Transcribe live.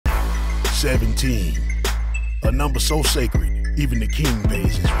17. A number so sacred, even the king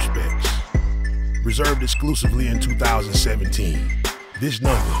pays his respects. Reserved exclusively in 2017. This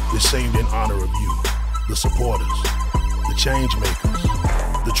number is saved in honor of you, the supporters, the change makers,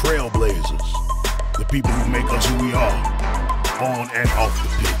 the trailblazers, the people who make us who we are, on and off the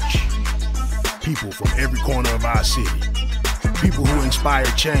pitch. People from every corner of our city. People who inspire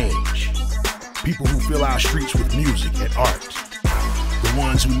change. People who fill our streets with music and art. The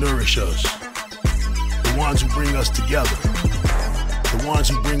ones who nourish us. The ones who bring us together. The ones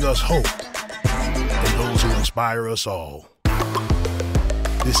who bring us hope. And those who inspire us all.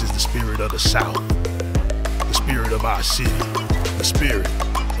 This is the spirit of the South. The spirit of our city. The spirit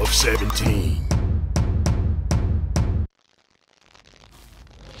of 17.